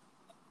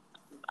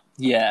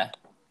 Yeah.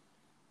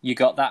 You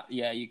got that?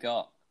 Yeah, you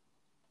got...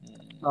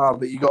 Oh,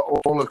 but you got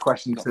all of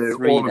question Got 2,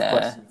 3 all of there.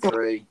 question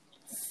 3,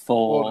 4.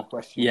 all of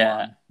question Yeah.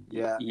 1.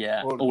 Yeah,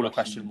 Yeah, all of all of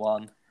question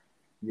question 1.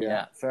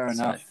 yeah. Fair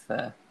So enough.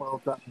 fair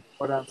Well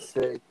done,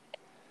 Steve.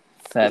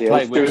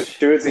 play.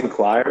 Stuart's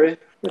inquiry.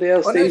 What the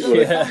hell, Well, no, Steve?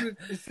 Yeah.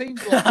 it seemed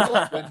like a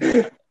lot when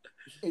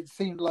it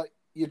seemed like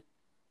you'd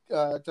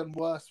done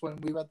worse when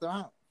we read them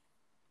out.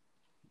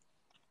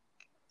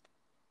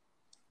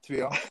 To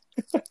be honest.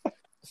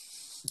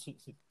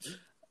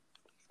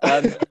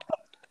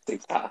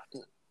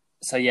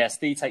 So yeah,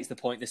 Steve takes the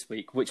point this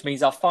week, which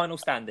means our final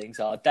standings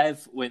are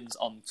Dev wins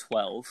on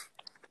 12,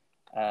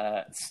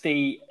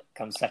 Steve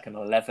comes second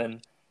on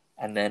 11,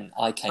 and then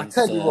I came I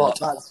tell you what,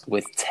 third that's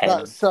with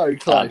 10 so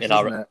close, in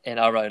isn't it?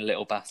 our own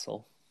little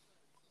battle.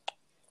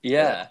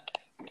 Yeah.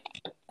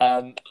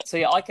 So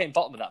yeah, I came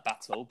bottom of that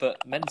battle,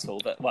 but mental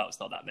that it's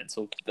not that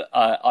mental. That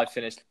I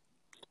finished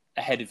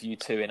ahead of you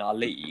two in our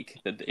league,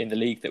 in the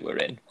league that we're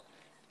in,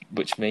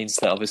 which means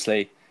that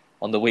obviously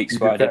on the weeks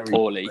where I did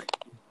poorly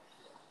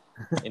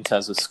in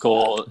terms of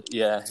score,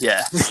 yeah,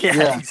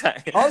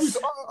 exactly. I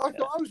thought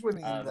I was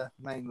winning in the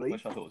main league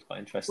Which I thought was quite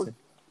interesting.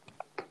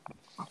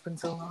 up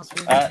until last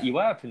week. You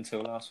were up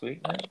until last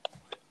week, no?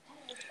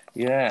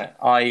 Yeah,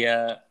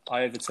 I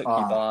overtook you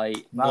by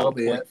that'll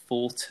be it.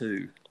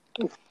 0.42.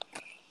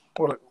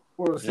 What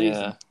a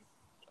season!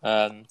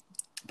 Yeah,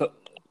 but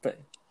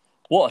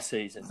what a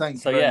season!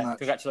 Thanks so very yeah, much.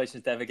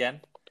 Congratulations, Dev,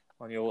 again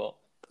on your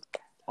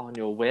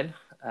win.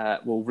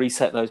 We'll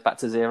reset those back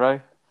to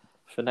 0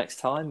 for next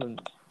time,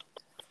 and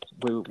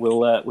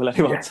will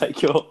anyone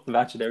take your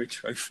imaginary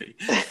trophy?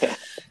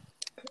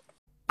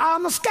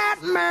 I'm a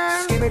scat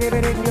man.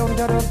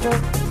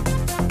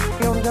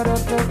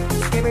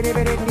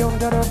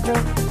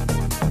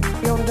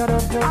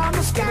 I'm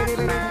a scat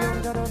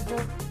man.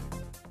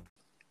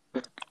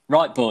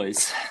 Right,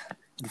 boys,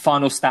 the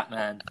final stat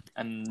man,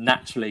 and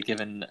naturally,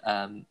 given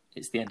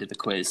it's the end of the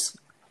quiz,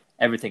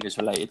 everything is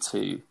related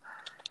to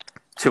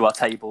our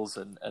tables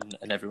and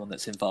everyone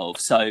that's involved.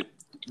 So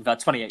we've had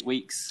 28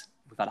 weeks,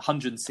 we've had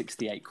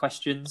 168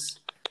 questions,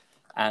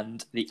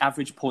 and the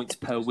average points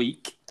per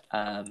week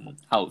out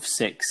of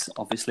 6,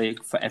 obviously,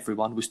 for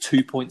everyone was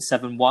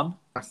 2.71,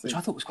 which I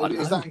thought was quite low.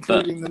 Is that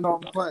including the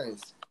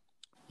non-players?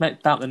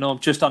 About the norm,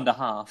 just under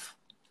half.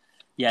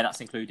 Yeah,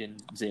 that's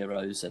including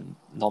zeros and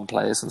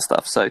non-players and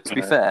stuff. So to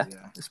be fair,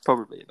 it's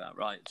probably about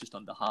right, just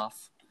under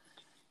half.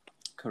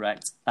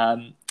 Correct.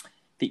 The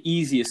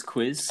easiest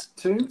quiz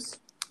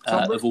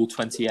of all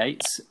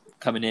 28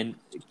 coming in,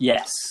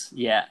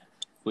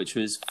 which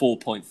was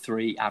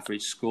 4.3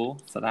 average score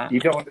for that. You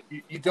don't want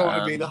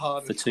to be the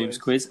hardest for Tombs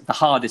quiz. The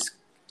hardest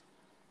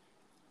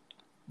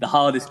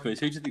quiz.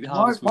 Who do you think the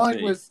hardest would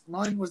be?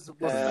 Mine was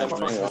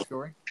quite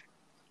scoring.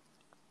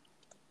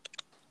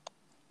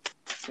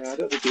 Yeah, I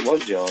don't think it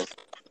was yours.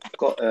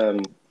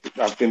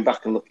 I've been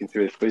back and looking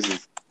through the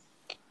quizzes.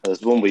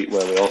 There's one week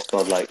where we all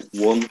scored like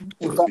 1.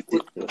 It was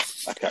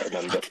ridiculous. I can't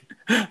remember.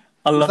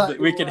 I love that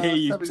we can hear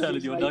you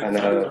telling your notes. I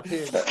know.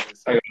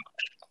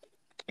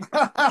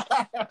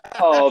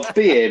 Oh,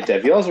 behave,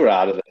 Dev. Yours were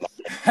harder than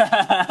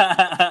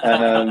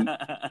mine.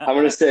 I'm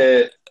going to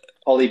say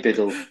Ollie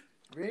Biddle.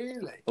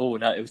 Really? Oh,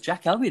 no, it was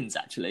Jack Owens,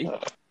 actually.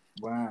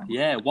 Wow.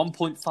 Yeah,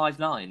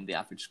 1.59 the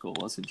average score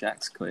was in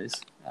Jack's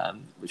quiz,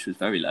 which was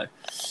very low.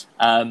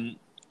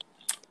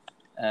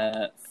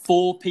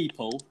 4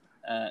 people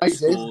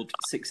scored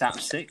 6 out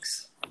of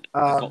 6.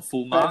 Got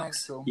full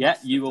marks. Yeah,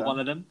 you were one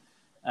of them.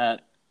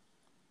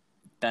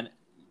 Ben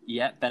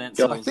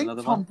Ensel was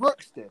another one. Tom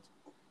Brooks did.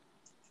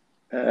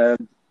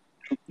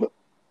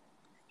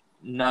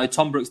 No,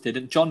 Tom Brooks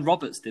didn't. John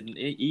Roberts didn't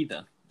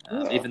either.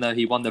 Even though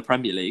he won the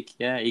Premier League,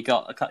 yeah, he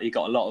got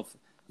a lot of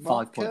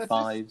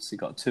 5.5s. He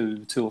got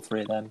two or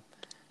three of them.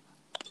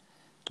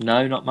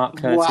 No, not Mark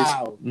Curtis.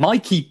 Wow.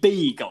 Mikey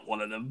B got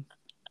one of them,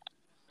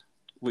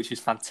 which is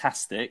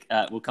fantastic.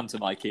 We'll come to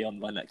Mikey on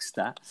my next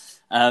stat.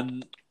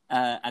 And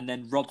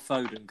then Rob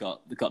Foden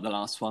got the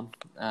last one.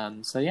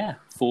 So yeah,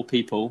 4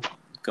 people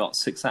got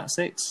 6 out of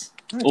 6,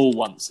 all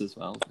once as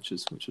well, which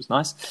was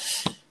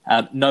nice.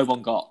 No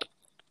one got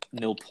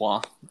 0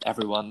 point.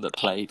 Everyone that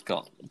played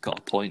got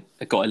a point.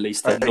 Got at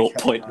least a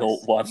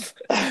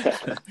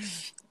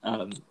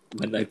 0.01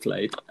 when they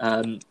played.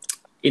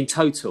 In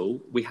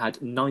total, we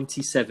had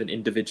 97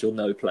 individual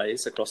no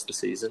plays across the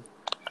season,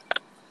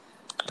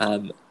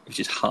 which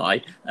is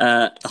high.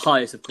 The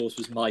highest, of course,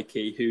 was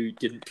Mikey, who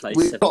didn't play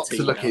We've 17 got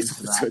to look out into of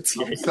the that.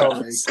 28 Sorry.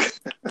 rounds.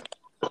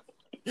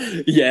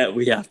 Yeah,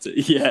 we have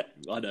to. Yeah,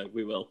 I know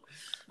we will.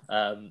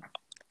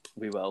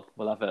 We will.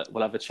 We'll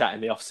have a chat in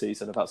the off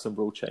season about some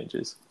rule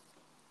changes.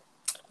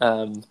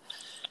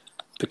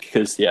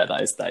 Because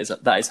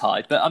that is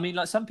high. But I mean,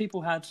 like some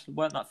people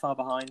weren't that far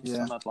behind. Yeah.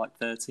 Some had like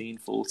 13,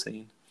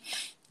 14,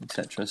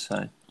 etc.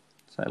 So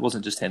it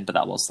wasn't just him, but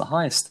that was the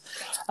highest.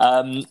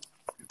 And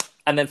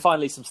then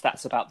finally, some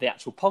stats about the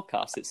actual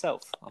podcast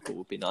itself. I thought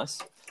would be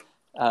nice.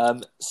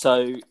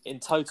 So in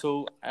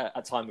total,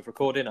 at time of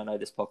recording, I know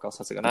this podcast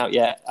hasn't gone out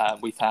yet.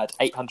 We've had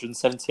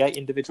 878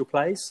 individual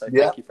plays. So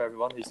thank you for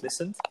everyone who's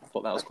listened. I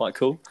thought that was quite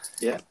cool.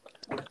 Yeah.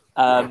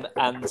 And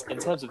in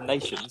terms of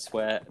nations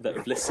that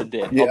have listened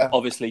in,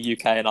 obviously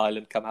UK and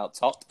Ireland come out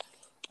top.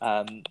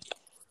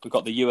 We've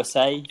got the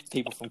USA,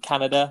 people from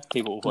Canada,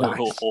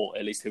 or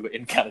at least who were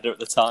in Canada at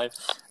the time.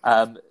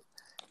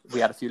 We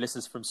had a few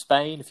listeners from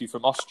Spain, a few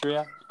from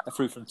Austria, a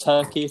few from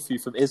Turkey, a few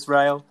from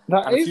Israel,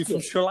 and a few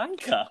from Sri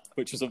Lanka,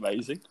 which was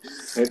amazing.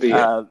 Maybe,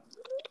 I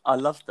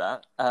loved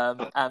that.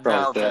 And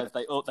now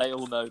they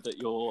all know that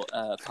your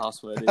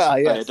password is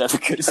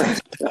Adepticus.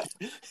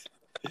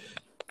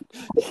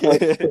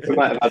 we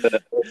might have had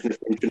a listener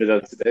from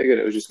Trinidad today, and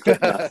it was just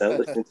Marcel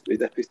listening to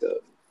these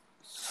episodes.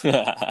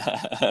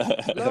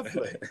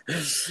 Lovely.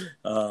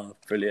 Oh,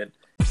 brilliant.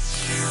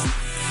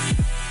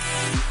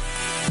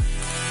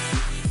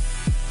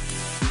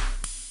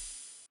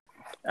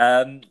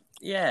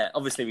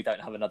 Obviously we don't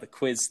have another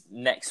quiz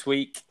next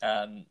week.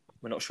 We're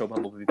not sure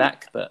when we'll be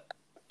back, but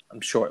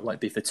I'm sure it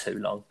won't be for too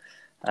long.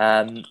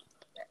 And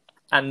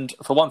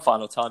for one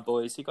final time,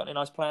 boys, you got any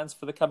nice plans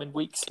for the coming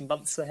weeks and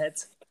months ahead?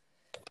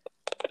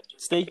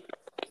 Steve?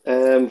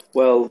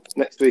 Well,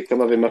 next week I'm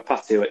having my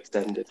patio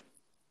extended.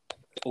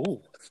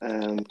 Oh.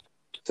 And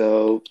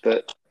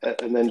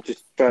then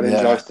just try and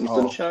enjoy some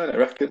sunshine, I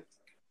reckon.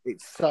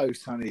 It's so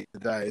sunny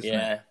today, isn't it?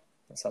 Yeah,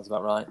 that sounds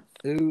about right.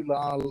 Ooh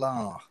la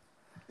la.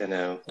 You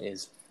know.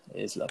 It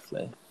is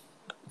lovely.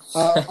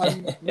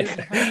 I'm moving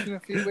house in a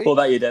few weeks. What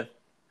about you, Dev?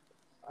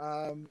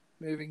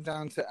 Moving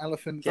down to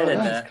Elephant Get in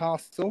there.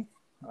 Castle.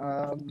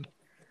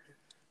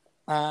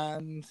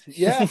 And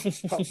yeah,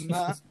 apart from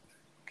that,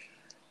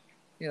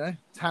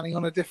 tanning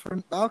on a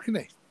different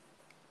balcony.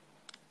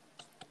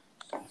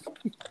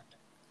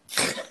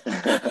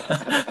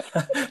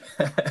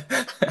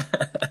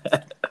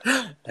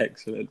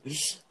 Excellent.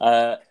 Nice.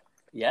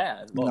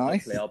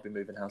 Hopefully I'll be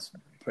moving house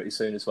pretty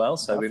soon as well,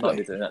 so we Lovely. might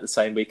be doing that the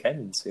same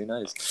weekend. Who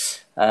knows?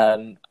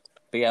 But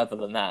yeah, other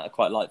than that, I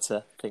quite like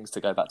things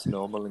to go back to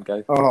normal and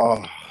go.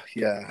 Oh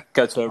yeah.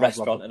 Go to a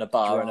restaurant and a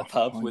bar and a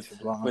pub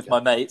with my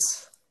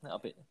mates. That'll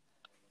be.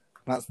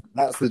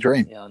 That's the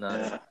dream. Yeah, I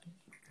know.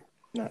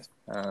 Yeah. Nice.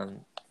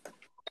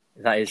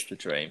 That is the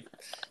dream.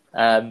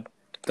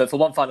 But for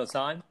one final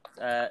time,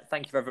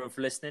 thank you everyone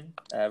for listening.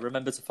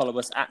 Remember to follow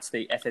us at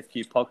the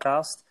FFQ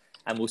podcast,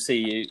 and we'll see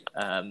you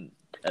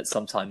at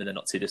some time in the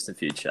not too distant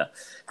future.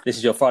 This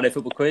is your Friday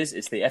football quiz.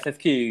 It's the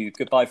FFQ.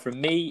 Goodbye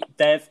from me,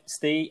 Dev,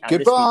 Steve, and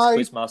Goodbye. this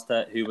week's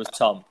quizmaster, who was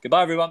Tom.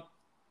 Goodbye, everyone.